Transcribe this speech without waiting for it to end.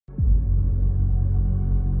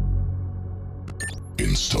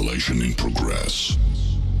Installation in progress.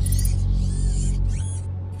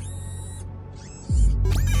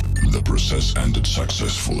 The process ended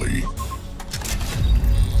successfully.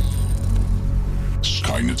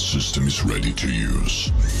 Skynet system is ready to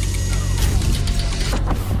use.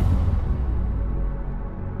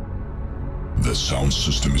 The sound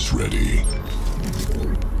system is ready.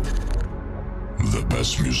 The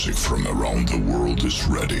best music from around the world is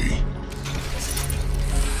ready.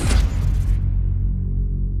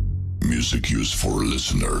 Music used for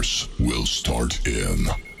listeners will start in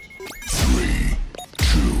 3,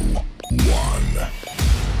 2, 1.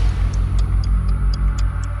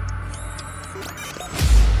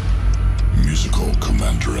 Musical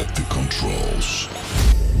commander at the controls.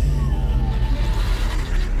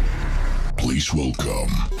 Please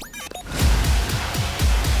welcome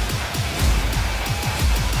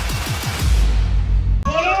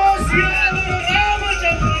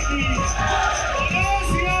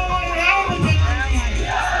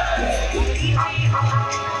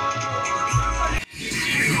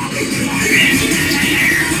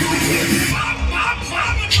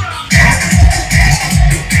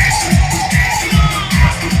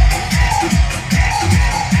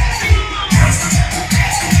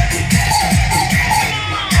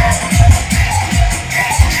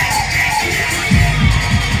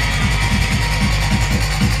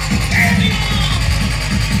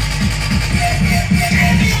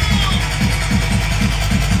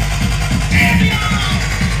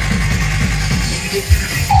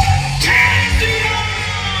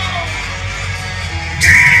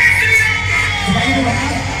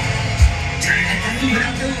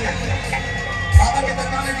बाबा के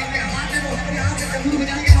दरबार में जितने हाथ हैं वो अपने हाथ से डमरू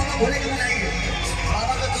बजाएंगे, बाबा भोले के बनाएंगे।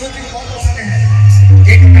 बाबा का दो चीज बहुत पसंद है,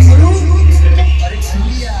 एक डमरू और एक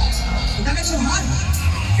छुलिया। उठाने को हाथ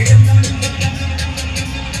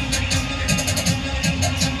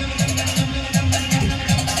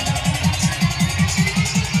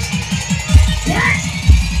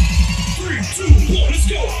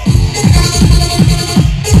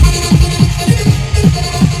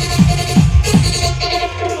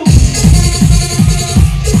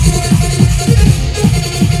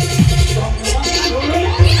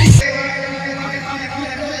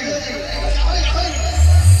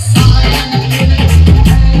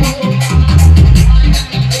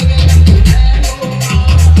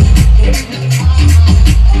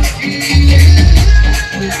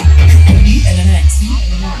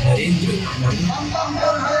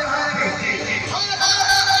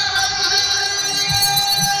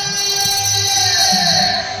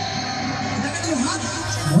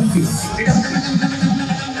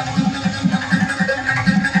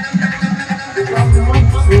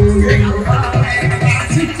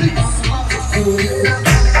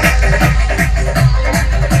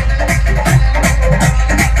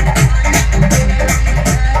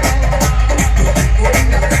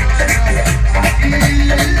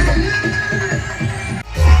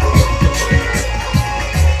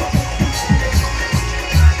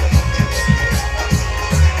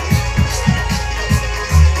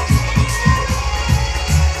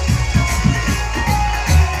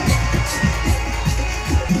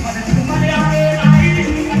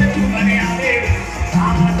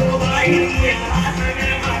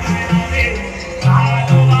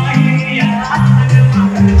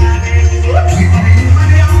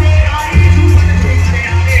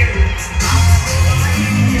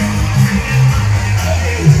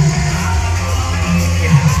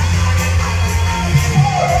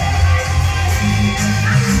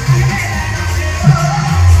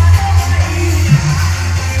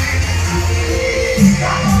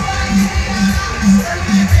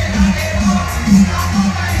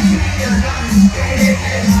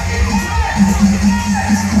Yeah.